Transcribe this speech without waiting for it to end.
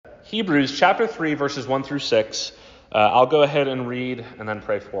Hebrews chapter 3, verses 1 through 6. I'll go ahead and read and then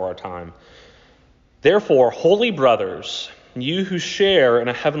pray for our time. Therefore, holy brothers, you who share in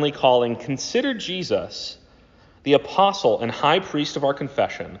a heavenly calling, consider Jesus, the apostle and high priest of our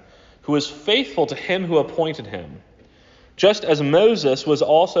confession, who is faithful to him who appointed him, just as Moses was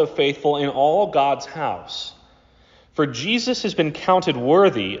also faithful in all God's house. For Jesus has been counted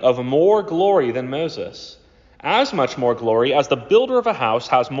worthy of more glory than Moses, as much more glory as the builder of a house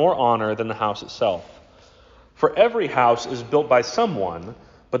has more honor than the house itself. For every house is built by someone,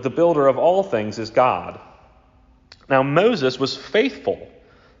 but the builder of all things is God. Now Moses was faithful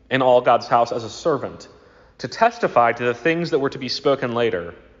in all God's house as a servant, to testify to the things that were to be spoken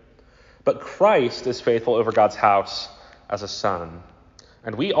later. But Christ is faithful over God's house as a son.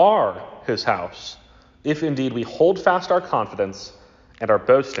 And we are his house, if indeed we hold fast our confidence and are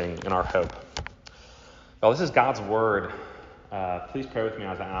boasting in our hope. Well, this is God's word. Please pray with me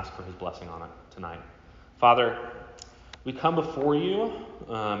as I ask for his blessing on it tonight. Father, we come before you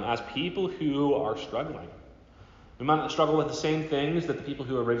as people who are struggling. We might not struggle with the same things that the people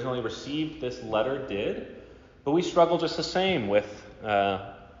who originally received this letter did, but we struggle just the same with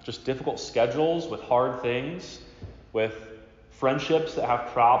just difficult schedules, with hard things, with friendships that have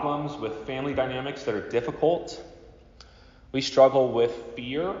problems, with family dynamics that are difficult. We struggle with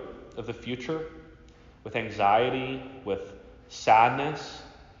fear of the future, with anxiety, with sadness.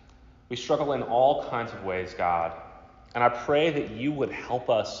 We struggle in all kinds of ways, God. And I pray that you would help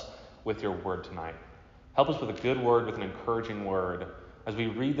us with your word tonight. Help us with a good word, with an encouraging word. As we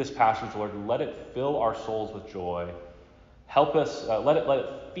read this passage, Lord, let it fill our souls with joy. Help us, let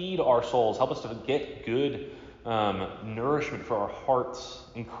it feed our souls. Help us to get good nourishment for our hearts,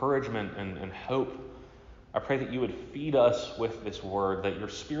 encouragement and hope. I pray that you would feed us with this word, that your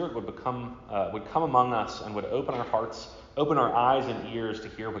Spirit would come among us and would open our hearts, open our eyes and ears to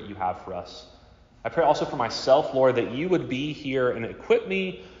hear what you have for us. I pray also for myself, Lord, that you would be here and equip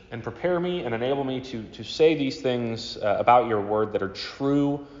me and prepare me and enable me to say these things about your word that are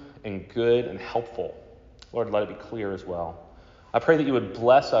true and good and helpful. Lord, let it be clear as well. I pray that you would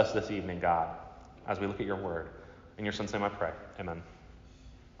bless us this evening, God, as we look at your word. In your son's name I pray. Amen.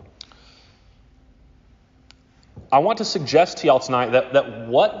 I want to suggest to y'all tonight that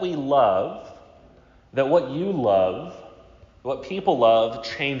what we love, that what you love, what people love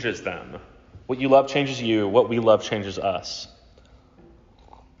changes them. What you love changes you. What we love changes us.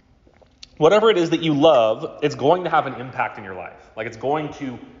 Whatever it is that you love, it's going to have an impact in your life. Like it's going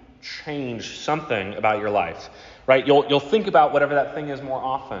to change something about your life, right? You'll think about whatever that thing is more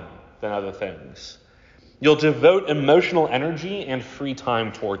often than other things. You'll devote emotional energy and free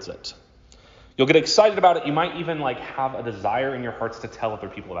time towards it. You'll get excited about it. You might even have a desire in your hearts to tell other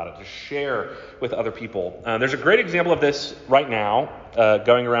people about it, to share with other people. There's a great example of this right now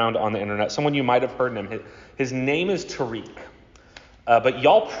going around on the internet. Someone you might have heard of him. His name is Tariq. But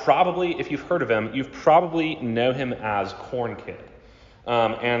y'all probably, if you've heard of him, you've probably know him as Corn Kid.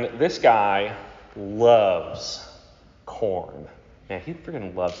 And this guy loves corn. Man, he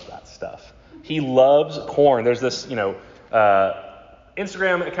freaking loves that stuff. He loves corn. There's this,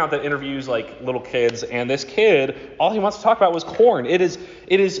 Instagram account that interviews little kids, and this kid, all he wants to talk about was corn. It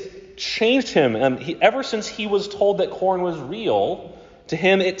has changed him. Ever since he was told that corn was real, to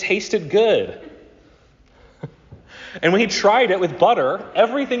him it tasted good. And when he tried it with butter,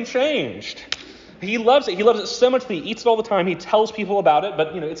 everything changed. He loves it. He loves it so much that he eats it all the time. He tells people about it,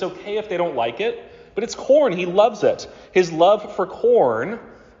 but it's okay if they don't like it. But it's corn. He loves it. His love for corn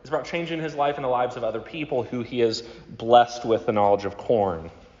is about changing his life and the lives of other people who he is blessed with the knowledge of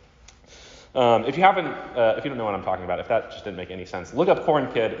corn. If you don't know what I'm talking about, if that just didn't make any sense, look up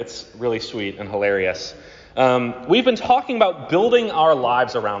Corn Kid. It's really sweet and hilarious. We've been talking about building our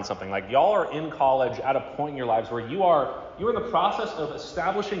lives around something. Y'all are in college at a point in your lives where you're in the process of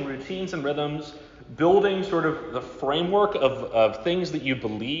establishing routines and rhythms, building sort of the framework of things that you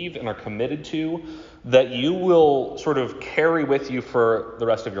believe and are committed to that you will sort of carry with you for the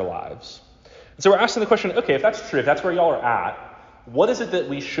rest of your lives. And so we're asking the question, okay, if that's true, if that's where y'all are at, what is it that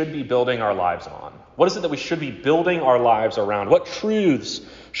we should be building our lives on? What is it that we should be building our lives around? What truths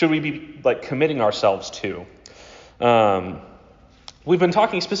should we be committing ourselves to? We've been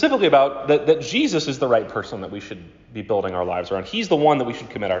talking specifically about that Jesus is the right person that we should be building our lives around. He's the one that we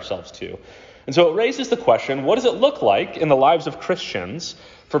should commit ourselves to. And so it raises the question, what does it look like in the lives of Christians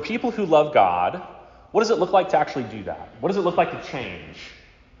for people who love God? What does it look like to actually do that? What does it look like to change?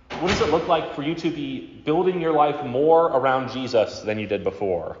 What does it look like for you to be building your life more around Jesus than you did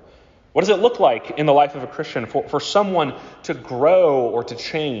before? What does it look like in the life of a Christian for someone to grow or to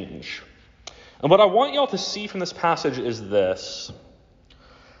change? And what I want y'all to see from this passage is this,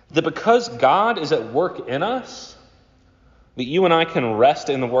 that because God is at work in us, that you and I can rest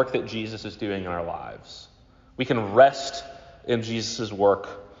in the work that Jesus is doing in our lives. We can rest in Jesus' work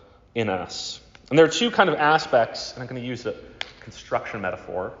in us. And there are two kind of aspects, and I'm going to use a construction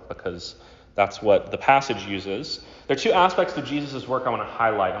metaphor because that's what the passage uses. There are two aspects to Jesus' work I want to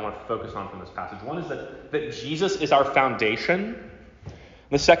highlight, I want to focus on from this passage. One is that Jesus is our foundation.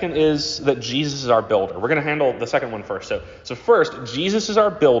 The second is that Jesus is our builder. We're going to handle the second one first. So first, Jesus is our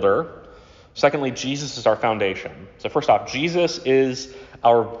builder. Secondly, Jesus is our foundation. So first off, Jesus is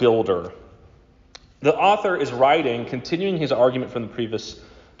our builder. The author is writing, continuing his argument from the previous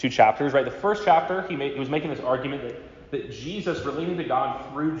two chapters, right? The first chapter, he was making this argument that Jesus, relating to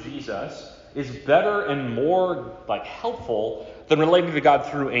God through Jesus, is better and more helpful than relating to God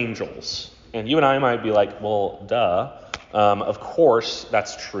through angels. And you and I might be like, well, duh. Of course,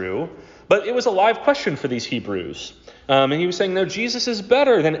 that's true. But it was a live question for these Hebrews. And he was saying, no, Jesus is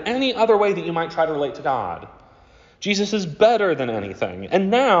better than any other way that you might try to relate to God. Jesus is better than anything. And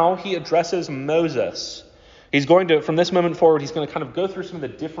now he addresses Moses. He's going to, from this moment forward, he's going to kind of go through some of the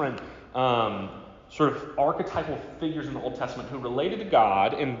different sort of archetypal figures in the Old Testament who related to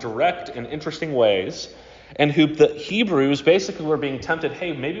God in direct and interesting ways, and who the Hebrews basically were being tempted,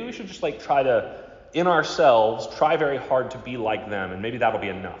 hey, maybe we should just try to, in ourselves, try very hard to be like them, and maybe that'll be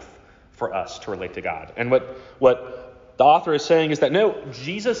enough for us to relate to God. And what the author is saying is that no,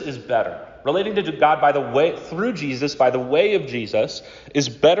 Jesus is better. Relating to God by the way, through Jesus, by the way of Jesus, is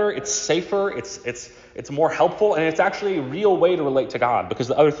better, it's safer, it's more helpful, and it's actually a real way to relate to God because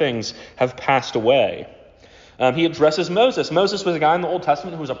the other things have passed away. He addresses Moses. Moses was a guy in the Old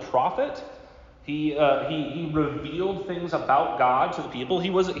Testament who was a prophet. He revealed things about God to the people. He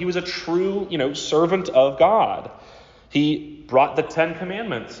was a true, servant of God. He brought the 10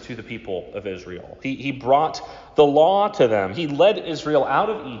 Commandments to the people of Israel. He brought the law to them. He led Israel out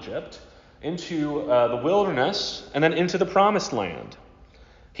of Egypt into the wilderness and then into the promised land.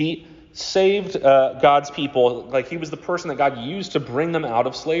 He saved God's people. He was the person that God used to bring them out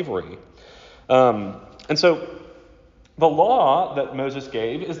of slavery. And so the law that Moses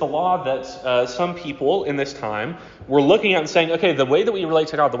gave is the law that some people in this time were looking at and saying, okay, the way that we relate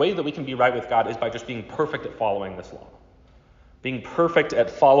to God, the way that we can be right with God is by just being perfect at following this law. Being perfect at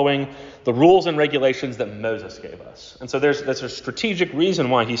following the rules and regulations that Moses gave us. And so there's a strategic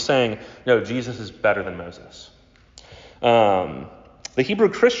reason why he's saying, no, Jesus is better than Moses. The Hebrew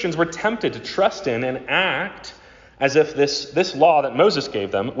Christians were tempted to trust in and act as if this law that Moses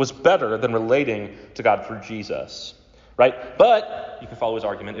gave them was better than relating to God through Jesus. Right? But, you can follow his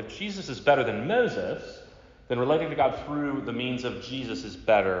argument, if Jesus is better than Moses, then relating to God through the means of Jesus is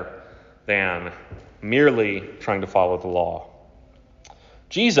better than merely trying to follow the law.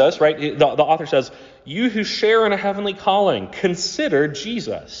 Jesus, right, the author says, you who share in a heavenly calling, consider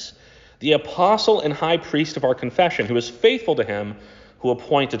Jesus, the apostle and high priest of our confession, who is faithful to him who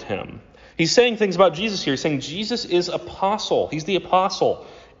appointed him. He's saying things about Jesus here. He's saying Jesus is apostle. He's the apostle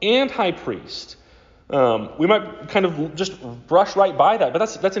and high priest. We might kind of just brush right by that, but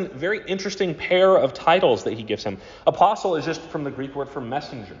that's a very interesting pair of titles that he gives him. Apostle is just from the Greek word for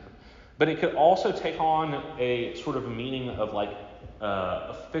messenger, but it could also take on a sort of meaning of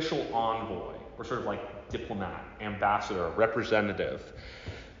official envoy, or sort of diplomat, ambassador, representative.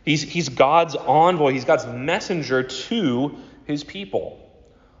 He's God's envoy. He's God's messenger to his people.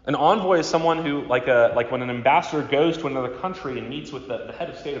 An envoy is someone who, like when an ambassador goes to another country and meets with the head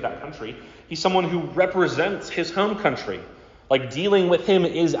of state of that country, he's someone who represents his home country. Dealing with him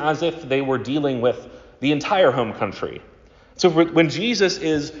is as if they were dealing with the entire home country. So when Jesus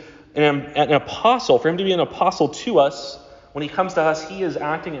is an apostle, for him to be an apostle to us, when he comes to us, he is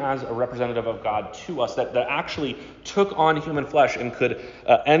acting as a representative of God to us that actually took on human flesh and could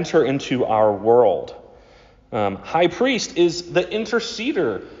enter into our world. High priest is the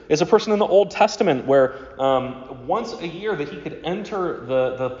interceder, is a person in the Old Testament where once a year that he could enter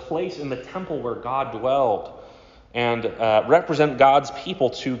the place in the temple where God dwelled and represent God's people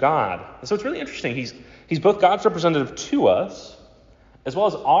to God. And so it's really interesting. He's both God's representative to us as well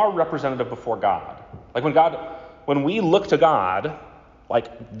as our representative before God. When we look to God,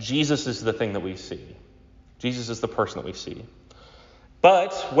 Jesus is the thing that we see. Jesus is the person that we see.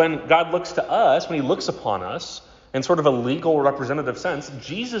 But when God looks to us, when he looks upon us in sort of a legal representative sense,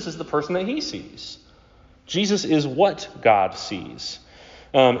 Jesus is the person that he sees. Jesus is what God sees.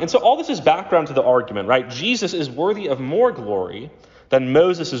 And so all this is background to the argument, right? Jesus is worthy of more glory than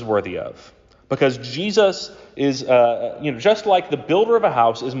Moses is worthy of. Because Jesus is, just like the builder of a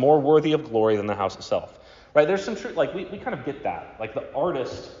house is more worthy of glory than the house itself. Right? There's some truth, we kind of get that. The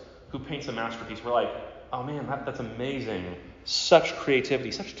artist who paints a masterpiece, we're like, oh man, that's amazing. such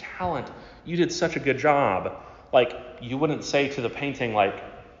creativity, such talent. You did such a good job. Like, you wouldn't say to the painting, like,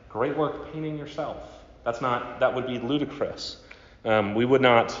 great work painting yourself. That would be ludicrous. We would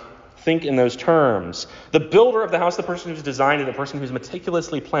not think in those terms. The builder of the house, the person who's designed it, the person who's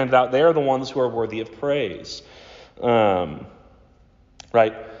meticulously planned it out, they are the ones who are worthy of praise.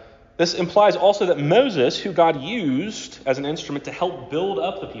 Right? This implies also that Moses, who God used as an instrument to help build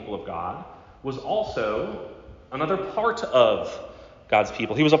up the people of God, was also another part of God's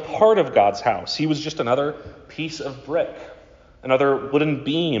people. He was a part of God's house. He was just another piece of brick, another wooden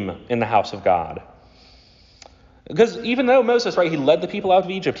beam in the house of God. Because even though Moses, right, he led the people out of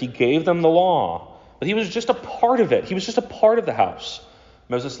Egypt, he gave them the law, but he was just a part of it. He was just a part of the house.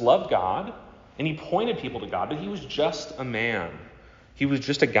 Moses loved God, and he pointed people to God, but he was just a man. He was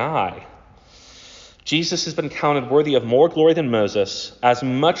just a guy. Jesus has been counted worthy of more glory than Moses, as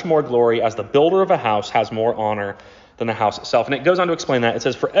much more glory as the builder of a house has more honor than the house itself. And it goes on to explain that. It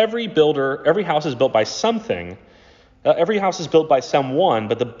says, for every builder, every house is built by something. Every house is built by someone,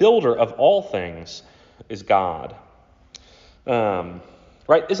 but the builder of all things is God.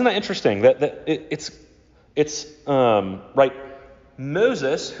 Right? Isn't that interesting? It's right.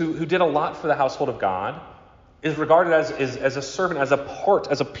 Moses, who did a lot for the household of God, is regarded as a servant, as a part,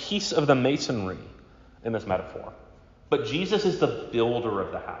 as a piece of the masonry in this metaphor. But Jesus is the builder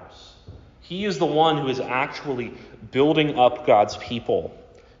of the house. He is the one who is actually building up God's people.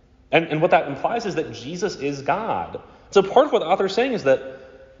 And what that implies is that Jesus is God. So part of what the author is saying is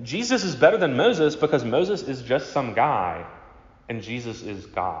that Jesus is better than Moses because Moses is just some guy, and Jesus is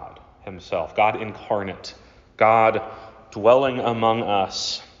God himself, God incarnate, God dwelling among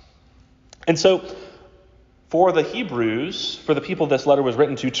us. And so for the Hebrews, for the people this letter was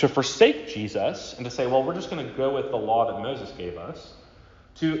written to forsake Jesus and to say, well, we're just going to go with the law that Moses gave us,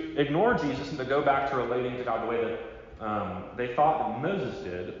 to ignore Jesus and to go back to relating to God the way that they thought that Moses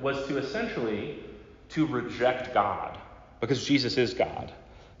did, was to essentially to reject God, because Jesus is God,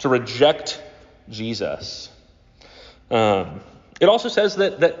 to reject Jesus. It also says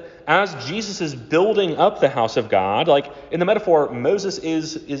that as Jesus is building up the house of God, like in the metaphor, Moses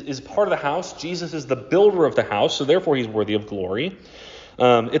is part of the house, Jesus is the builder of the house, so therefore he's worthy of glory.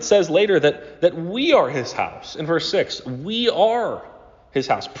 It says later that we are his house. In verse 6, we are his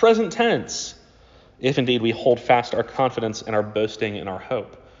house, present tense, if indeed we hold fast our confidence and our boasting and our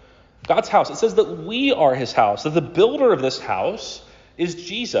hope. God's house, it says that we are his house, that the builder of this house is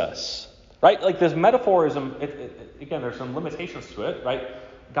Jesus, right? Like this metaphorism, again, there's some limitations to it, right?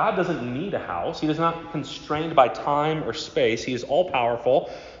 God doesn't need a house. He is not constrained by time or space. He is all-powerful,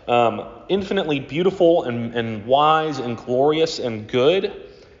 infinitely beautiful and wise and glorious and good.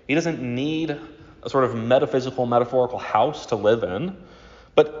 He doesn't need a sort of metaphysical, metaphorical house to live in.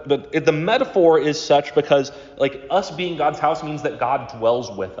 But the metaphor is such because, like, us being God's house means that God dwells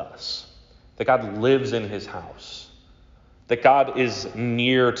with us, that God lives in his house, that God is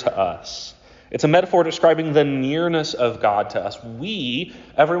near to us. It's a metaphor describing the nearness of God to us. We,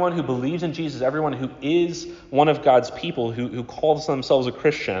 everyone who believes in Jesus, everyone who is one of God's people, who calls themselves a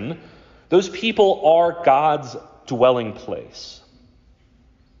Christian, those people are God's dwelling place.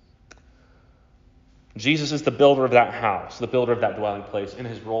 Jesus is the builder of that house, the builder of that dwelling place in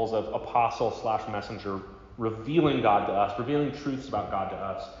his roles of apostle/messenger, revealing God to us, revealing truths about God to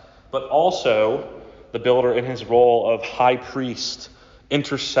us, but also the builder in his role of high priest,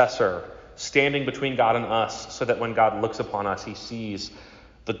 intercessor, standing between God and us so that when God looks upon us, he sees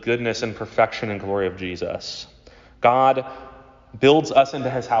the goodness and perfection and glory of Jesus. God builds us into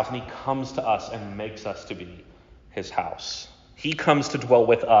his house, and he comes to us and makes us to be his house. He comes to dwell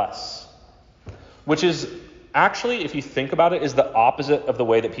with us, which is actually, if you think about it, is the opposite of the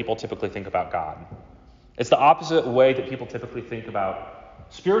way that people typically think about God. It's the opposite way that people typically think about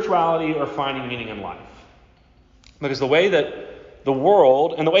spirituality or finding meaning in life. Because the way that the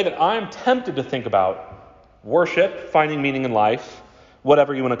world, and the way that I'm tempted to think about worship, finding meaning in life,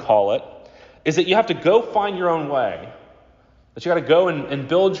 whatever you want to call it, is that you have to go find your own way. That you got to go and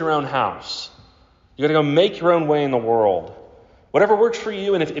build your own house. You got to go make your own way in the world. Whatever works for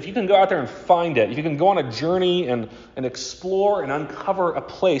you, and if you can go out there and find it, if you can go on a journey and explore and uncover a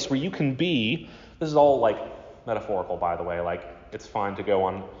place where you can be, this is all like metaphorical, by the way, like it's fine to go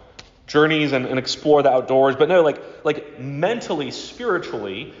on journeys and explore the outdoors, but no, like mentally,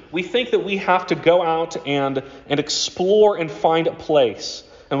 spiritually, we think that we have to go out and explore and find a place.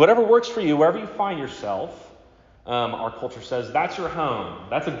 And whatever works for you, wherever you find yourself, our culture says that's your home.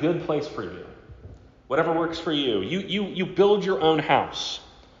 That's a good place for you. Whatever works for you. You build your own house.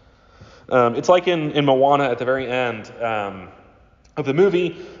 It's like in Moana at the very end of the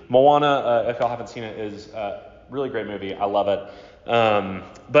movie. Moana, if y'all haven't seen it, is Really great movie. I love it.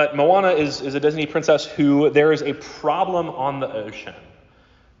 But Moana is a Disney princess who there is a problem on the ocean.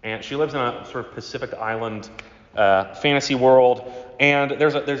 And she lives in a sort of Pacific island fantasy world. And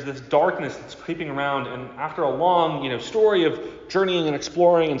there's this darkness that's creeping around. And after a long, story of journeying and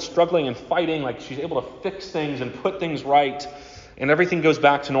exploring and struggling and fighting, like she's able to fix things and put things right. And everything goes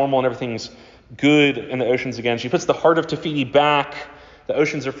back to normal and everything's good in the oceans again. She puts the heart of Te Fiti back. The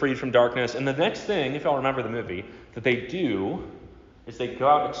oceans are freed from darkness. And the next thing, if y'all remember the movie, that they do is they go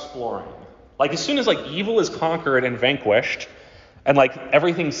out exploring. Like as soon as evil is conquered and vanquished and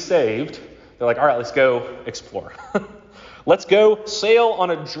everything's saved, they're like, all right, let's go explore. Let's go sail on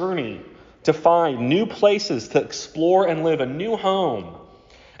a journey to find new places to explore and live, a new home.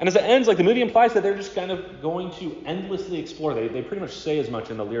 And as it ends, the movie implies that they're just kind of going to endlessly explore. They pretty much say as much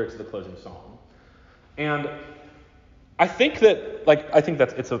in the lyrics of the closing song. And I think that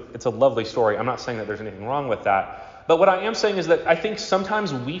it's a lovely story. I'm not saying that there's anything wrong with that. But what I am saying is that I think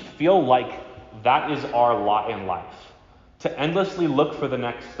sometimes we feel like that is our lot in life. To endlessly look for the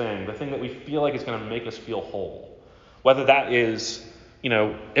next thing, the thing that we feel like is going to make us feel whole. Whether that is,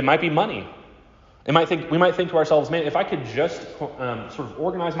 it might be money. We might think to ourselves, man, if I could just sort of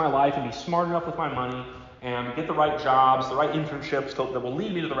organize my life and be smart enough with my money and get the right jobs, the right internships that will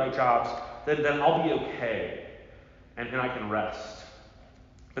lead me to the right jobs, then I'll be okay and I can rest.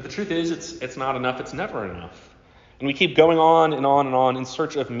 But the truth is, it's not enough. It's never enough. And we keep going on and on and on in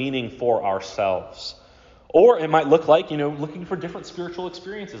search of meaning for ourselves. Or it might look like, looking for different spiritual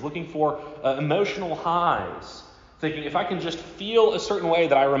experiences, looking for emotional highs, thinking if I can just feel a certain way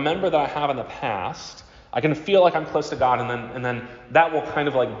that I remember that I have in the past, I can feel like I'm close to God, and then that will kind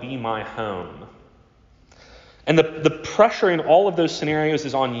of be my home. And the pressure in all of those scenarios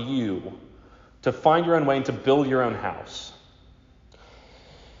is on you to find your own way and to build your own house.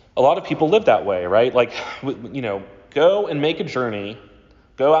 A lot of people live that way, right? Go and make a journey,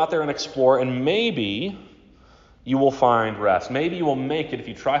 go out there and explore, and maybe you will find rest. Maybe you will make it. If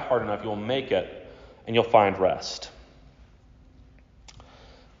you try hard enough, you will make it, and you'll find rest.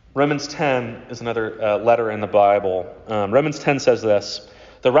 Romans 10 is another letter in the Bible. Romans 10 says this: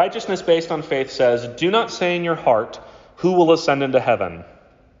 "The righteousness based on faith says, 'Do not say in your heart, who will ascend into heaven,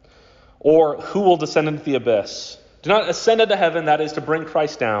 or who will descend into the abyss. Do not ascend into heaven, that is to bring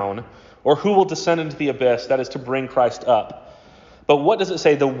Christ down, or who will descend into the abyss, that is to bring Christ up. But what does it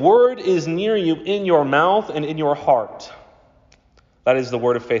say? The word is near you, in your mouth and in your heart.' That is the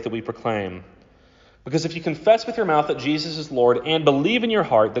word of faith that we proclaim. Because if you confess with your mouth that Jesus is Lord and believe in your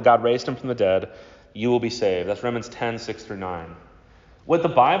heart that God raised him from the dead, you will be saved." That's Romans 10, 6-9. What the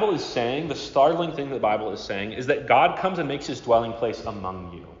Bible is saying, the startling thing that the Bible is saying, is that God comes and makes his dwelling place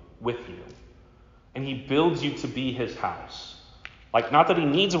among you, with you. And he builds you to be his house. Not that he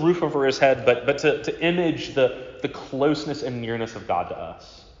needs a roof over his head, but to image the closeness and nearness of God to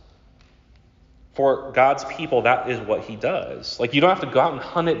us. For God's people, that is what he does. You don't have to go out and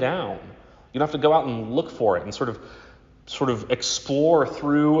hunt it down. You don't have to go out and look for it and sort of explore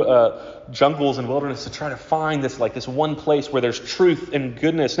through jungles and wilderness to try to find this one place where there's truth and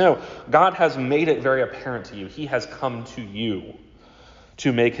goodness. No, God has made it very apparent to you. He has come to you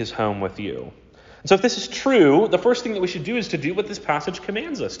to make his home with you. And so if this is true, the first thing that we should do is to do what this passage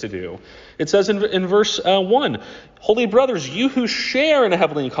commands us to do. It says in verse 1, "Holy brothers, you who share in a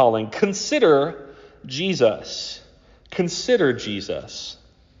heavenly calling, consider Jesus." Consider Jesus.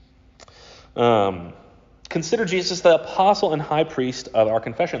 Consider Jesus the apostle and high priest of our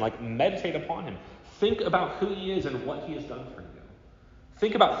confession. Meditate upon him. Think about who he is and what he has done for you.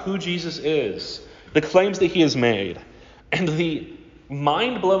 Think about who Jesus is, the claims that he has made, and the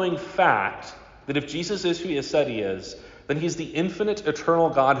mind-blowing fact that if Jesus is who he has said he is, then he's the infinite, eternal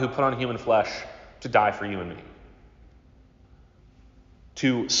God who put on human flesh to die for you and me.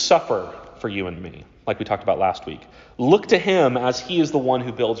 To suffer for you and me, like we talked about last week. Look to him as he is the one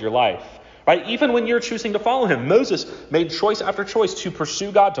who builds your life. Right? Even when you're choosing to follow him, Moses made choice after choice to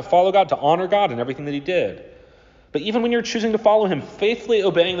pursue God, to follow God, to honor God in everything that he did. But even when you're choosing to follow him, faithfully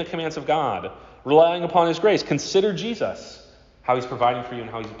obeying the commands of God, relying upon his grace, consider Jesus, how he's providing for you and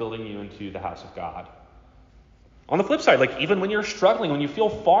how he's building you into the house of God. On the flip side, even when you're struggling, when you feel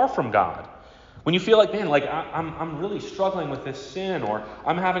far from God, when you feel I'm really struggling with this sin, or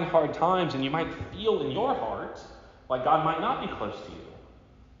I'm having hard times, and you might feel in your heart like God might not be close to you.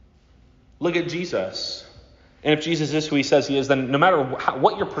 Look at Jesus. And if Jesus is who he says he is, then no matter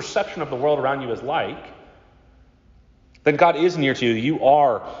what your perception of the world around you is like, then God is near to you. You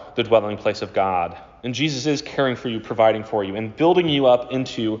are the dwelling place of God. And Jesus is caring for you, providing for you, and building you up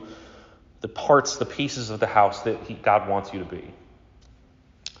into the parts, the pieces of the house that God wants you to be.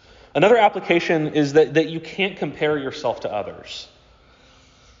 Another application is that you can't compare yourself to others.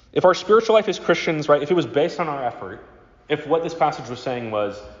 If our spiritual life as Christians, right, if it was based on our effort, if what this passage was saying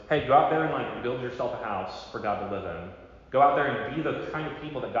was, hey, go out there and build yourself a house for God to live in. Go out there and be the kind of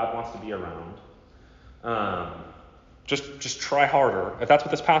people that God wants to be around. Just try harder. If that's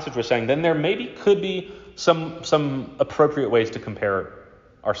what this passage was saying, then there maybe could be some appropriate ways to compare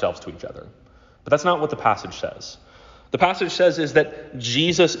ourselves to each other. But that's not what the passage says. The passage says is that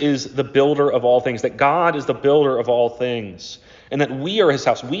Jesus is the builder of all things, that God is the builder of all things, and that we are his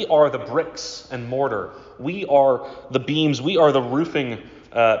house. We are the bricks and mortar. We are the beams. We are the roofing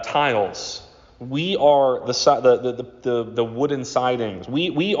tiles. We are the wooden sidings.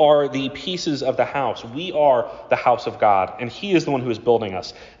 We are the pieces of the house. We are the house of God, and he is the one who is building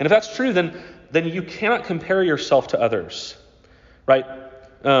us. And if that's true, then you cannot compare yourself to others, right?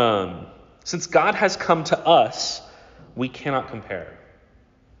 Since God has come to us, we cannot compare.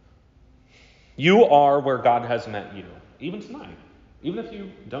 You are where God has met you, even tonight. Even if you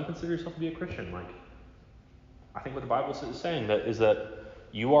don't consider yourself to be a Christian, I think what the Bible is saying is that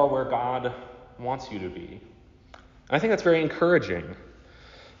you are where God wants you to be. And I think that's very encouraging.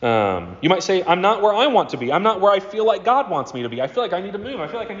 You might say, I'm not where I want to be. I'm not where I feel like God wants me to be. I feel like I need to move. I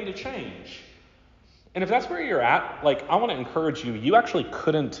feel like I need to change. And if that's where you're at, I want to encourage you. You actually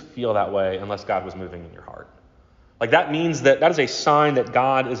couldn't feel that way unless God was moving in your heart. That means that is a sign that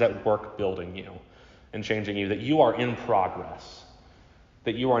God is at work building you and changing you, that you are in progress,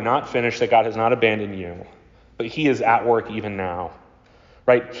 that you are not finished, that God has not abandoned you, but he is at work even now,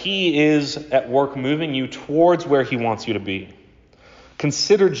 right? He is at work moving you towards where he wants you to be.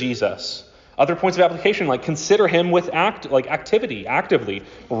 Consider Jesus. Other points of application, consider him with activity, actively.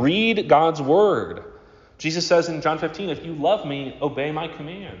 Read God's word. Jesus says in John 15, if you love me, obey my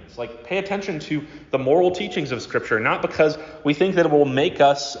commands. Pay attention to the moral teachings of Scripture, not because we think that it will make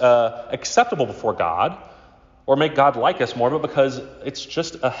us acceptable before God or make God like us more, but because it's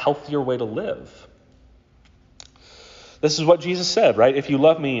just a healthier way to live. This is what Jesus said, right? If you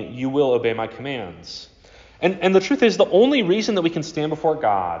love me, you will obey my commands. And the truth is, the only reason that we can stand before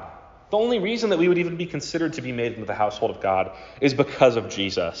God, the only reason that we would even be considered to be made into the household of God is because of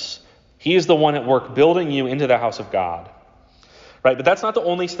Jesus. He is the one at work building you into the house of God, right? But that's not the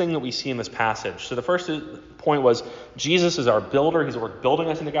only thing that we see in this passage. So the first point was Jesus is our builder. He's at work building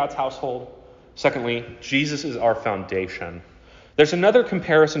us into God's household. Secondly, Jesus is our foundation. There's another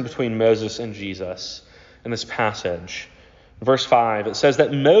comparison between Moses and Jesus in this passage. Verse 5, it says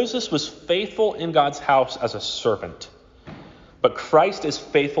that Moses was faithful in God's house as a servant, but Christ is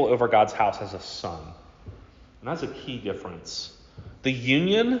faithful over God's house as a son. And that's a key difference. The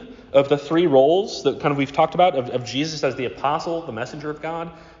union of the three roles that we've talked about of Jesus as the apostle, the messenger of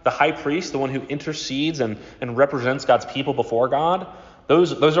God, the high priest, the one who intercedes and represents God's people before God,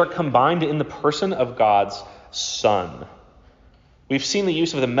 those are combined in the person of God's son. We've seen the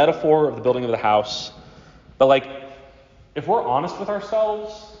use of the metaphor of the building of the house, but if we're honest with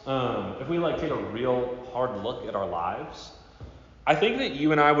ourselves, if we take a real hard look at our lives, I think that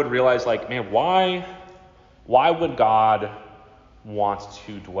you and I would realize man, why would God want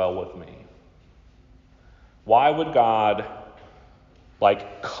to dwell with me? Why would God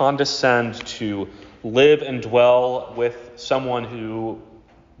condescend to live and dwell with someone who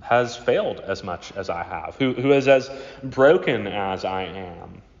has failed as much as I have, who is as broken as I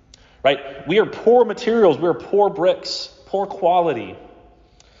am? Right? We are poor materials, we are poor bricks, poor quality.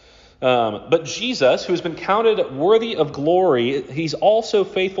 But Jesus, who has been counted worthy of glory, he's also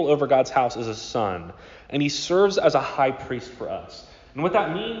faithful over God's house as a son. And he serves as a high priest for us. And what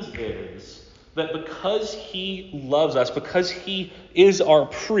that means is that because he loves us, because he is our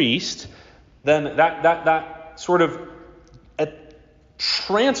priest, then that sort of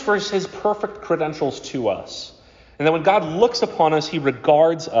transfers his perfect credentials to us. And that when God looks upon us, he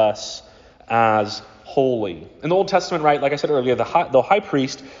regards us as holy. In the Old Testament, right, like I said earlier, the high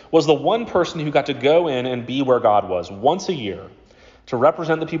priest was the one person who got to go in and be where God was once a year to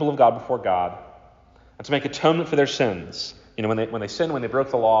represent the people of God before God and to make atonement for their sins. When they sinned, when they broke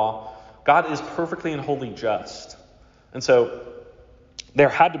the law, God is perfectly and wholly just. And so there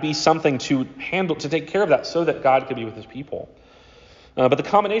had to be something to take care of that so that God could be with his people. But the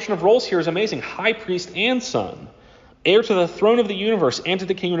combination of roles here is amazing. High priest and son, heir to the throne of the universe and to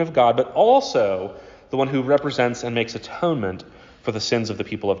the kingdom of God, but also the one who represents and makes atonement for the sins of the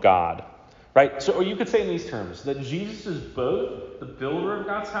people of God. Right? So you could say in these terms that Jesus is both the builder of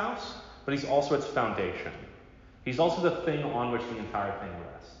God's house, but he's also its foundation. He's also the thing on which the entire thing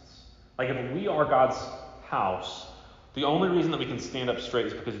rests. If we are God's house, the only reason that we can stand up straight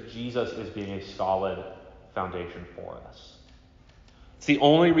is because Jesus is being a solid foundation for us. It's the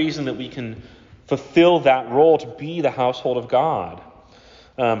only reason that we can fulfill that role to be the household of God.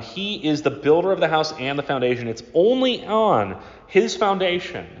 He is the builder of the house and the foundation. It's only on his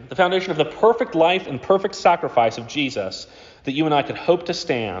foundation, the foundation of the perfect life and perfect sacrifice of Jesus, that you and I could hope to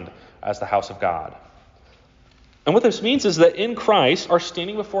stand as the house of God. And what this means is that in Christ, our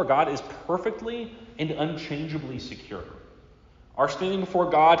standing before God is perfectly and unchangeably secure. Our standing before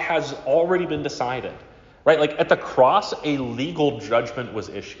God has already been decided, right? Like at the cross, a legal judgment was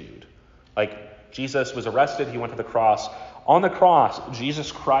issued. Like Jesus was arrested, he went to the cross. On the cross,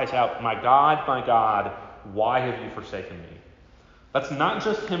 Jesus cries out, my God, why have you forsaken me? That's not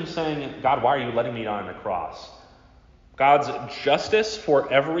just him saying, God, why are you letting me die on the cross? God's justice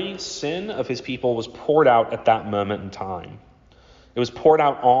for every sin of his people was poured out at that moment in time. It was poured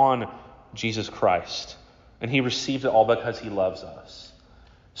out on Jesus Christ, and he received it all because he loves us.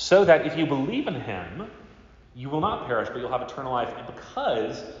 So that if you believe in him, you will not perish, but you'll have eternal life. And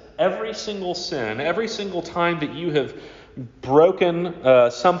because every single sin, every single time that you have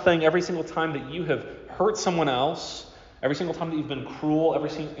broken something, every single time that you have hurt someone else, every single time that you've been cruel, every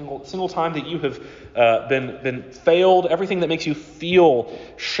single time that you have been failed, everything that makes you feel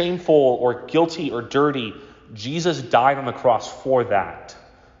shameful or guilty or dirty, Jesus died on the cross for that.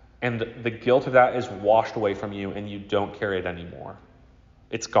 And the guilt of that is washed away from you, and you don't carry it anymore.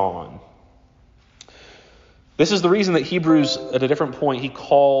 It's gone. This is the reason that Hebrews, at a different point, he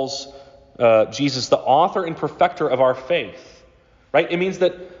calls Jesus the author and perfecter of our faith. Right? It means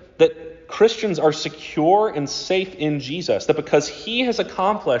that Christians are secure and safe in Jesus, that because he has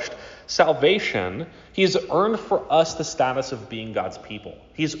accomplished salvation, he has earned for us the status of being God's people.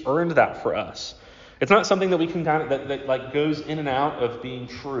 He's earned that for us. It's not something that we can that like goes in and out of being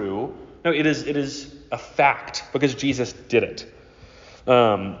true. No, it is a fact because Jesus did it.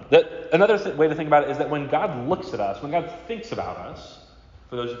 Another way to think about it is that when God looks at us, when God thinks about us,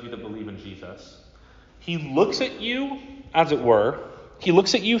 for those of you that believe in Jesus, he looks at you, as it were, he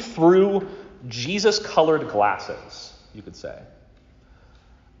looks at you through Jesus-colored glasses, you could say.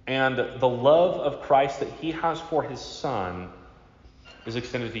 And the love of Christ that he has for his Son is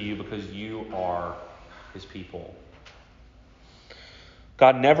extended to you because you are his people.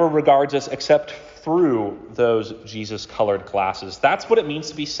 God never regards us except through those Jesus-colored glasses. That's what it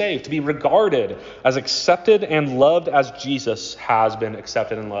means to be saved, to be regarded as accepted and loved as Jesus has been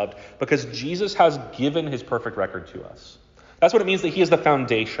accepted and loved, because Jesus has given his perfect record to us. That's what it means that he is the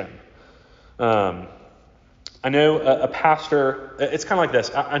foundation. I know a pastor, it's kind of like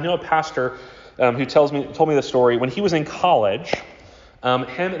this. I know a pastor who told me the story. When he was in college,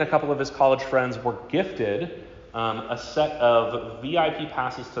 him and a couple of his college friends were gifted a set of VIP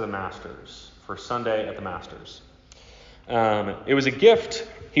passes to the Masters for Sunday at the Masters. It was a gift.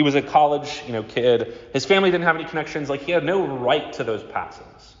 He was a college, kid. His family didn't have any connections. Like, he had no right to those passes.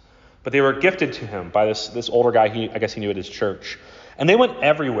 But they were gifted to him by this older guy I guess he knew at his church. And they went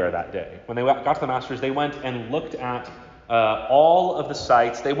everywhere that day. When they got to the Masters, they went and looked at all of the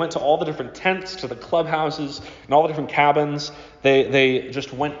sites. They went to all the different tents, to the clubhouses, and all the different cabins. They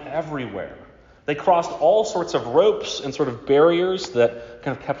just went everywhere. They crossed all sorts of ropes and sort of barriers that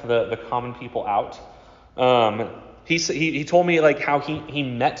kind of kept the common people out. He told me how he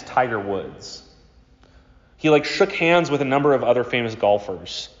met Tiger Woods. He shook hands with a number of other famous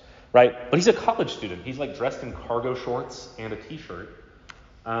golfers, right? But he's a college student. He's dressed in cargo shorts and a t-shirt.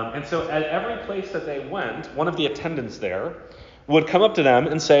 And so at every place that they went, one of the attendants there would come up to them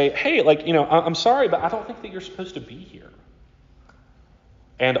and say, hey, I'm sorry, but I don't think that you're supposed to be here.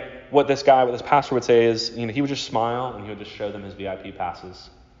 And what this pastor would say is, he would just smile and he would just show them his VIP passes.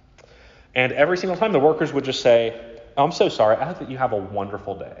 And every single time the workers would just say, oh, I'm so sorry. I hope that you have a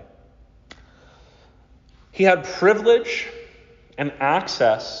wonderful day. He had privilege and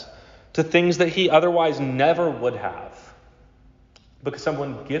access to things that he otherwise never would have, because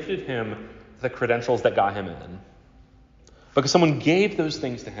someone gifted him the credentials that got him in. Because someone gave those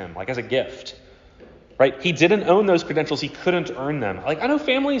things to him, as a gift. Right? He didn't own those credentials. He couldn't earn them. I know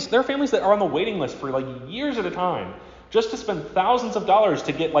there are families that are on the waiting list for years at a time just to spend thousands of dollars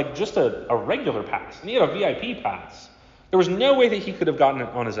to get just a regular pass. And he had a VIP pass. There was no way that he could have gotten it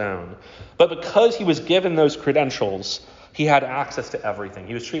on his own. But because he was given those credentials, he had access to everything.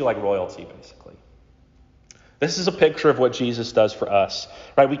 He was treated like royalty, basically. This is a picture of what Jesus does for us.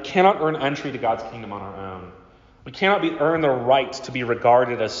 Right? We cannot earn entry to God's kingdom on our own. We cannot earn the right to be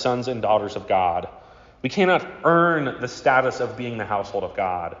regarded as sons and daughters of God. We cannot earn the status of being the household of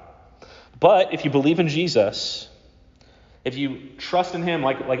God. But if you believe in Jesus, if you trust in him,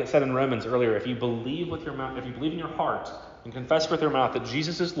 like it said in Romans earlier, if you believe with your mouth, if you believe in your heart and confess with your mouth that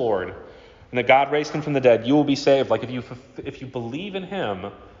Jesus is Lord, and that God raised him from the dead, you will be saved. Like if you believe in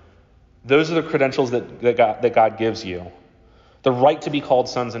him, those are the credentials that God gives you. The right to be called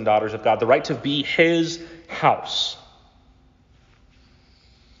sons and daughters of God, the right to be his house,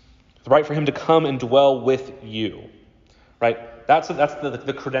 the right for him to come and dwell with you, right? That's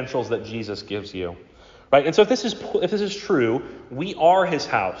the credentials that Jesus gives you, right? And so if this is true, we are his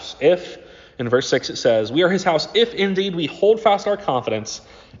house. If, in verse 6 it says, we are his house if indeed we hold fast our confidence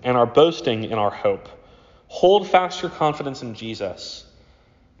and are boasting in our hope. Hold fast your confidence in Jesus.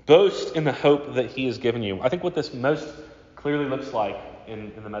 Boast in the hope that he has given you. I think what this most clearly looks like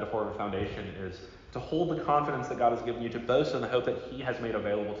in the metaphor of a foundation is to hold the confidence that God has given you, to boast in the hope that he has made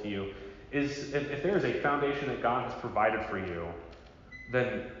available to you. Is if there is a foundation that God has provided for you,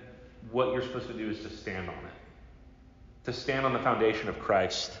 then what you're supposed to do is to stand on it. To stand on the foundation of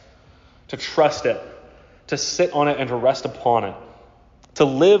Christ. To trust it. To sit on it and to rest upon it. To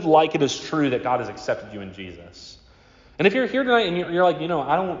live like it is true that God has accepted you in Jesus. And if you're here tonight and you're like,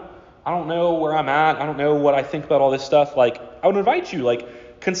 I don't know where I'm at. I don't know what I think about all this stuff. Like, I would invite you,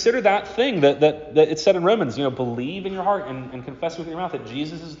 consider that thing that it said in Romans, believe in your heart and confess with your mouth that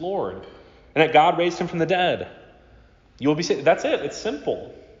Jesus is Lord and that God raised him from the dead. You will be saved. That's it. It's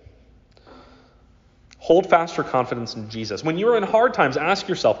simple. Hold fast your confidence in Jesus. When you are in hard times, ask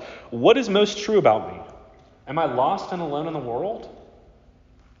yourself, what is most true about me? Am I lost and alone in the world?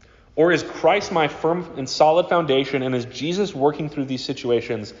 Or is Christ my firm and solid foundation, and is Jesus working through these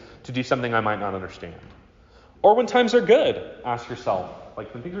situations to do something I might not understand? Or when times are good, ask yourself,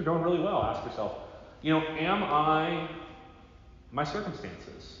 when things are going really well, ask yourself, am I my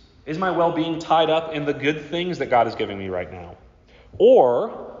circumstances? Is my well-being tied up in the good things that God is giving me right now?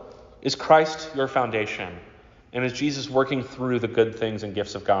 Or is Christ your foundation, and is Jesus working through the good things and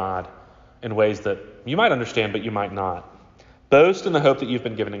gifts of God in ways that you might understand, but you might not? Boast in the hope that you've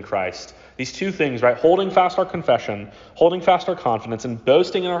been given in Christ. These two things, right? Holding fast our confession, holding fast our confidence, and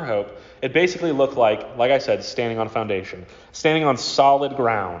boasting in our hope. It basically looked like I said, standing on a foundation, standing on solid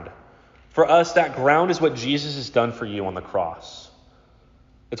ground. For us, that ground is what Jesus has done for you on the cross.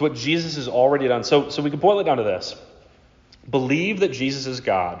 It's what Jesus has already done. So we can boil it down to this. Believe that Jesus is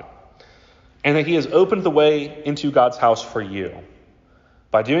God and that he has opened the way into God's house for you.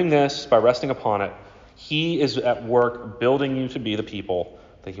 By doing this, by resting upon it, he is at work building you to be the people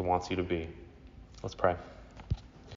that he wants you to be. Let's pray.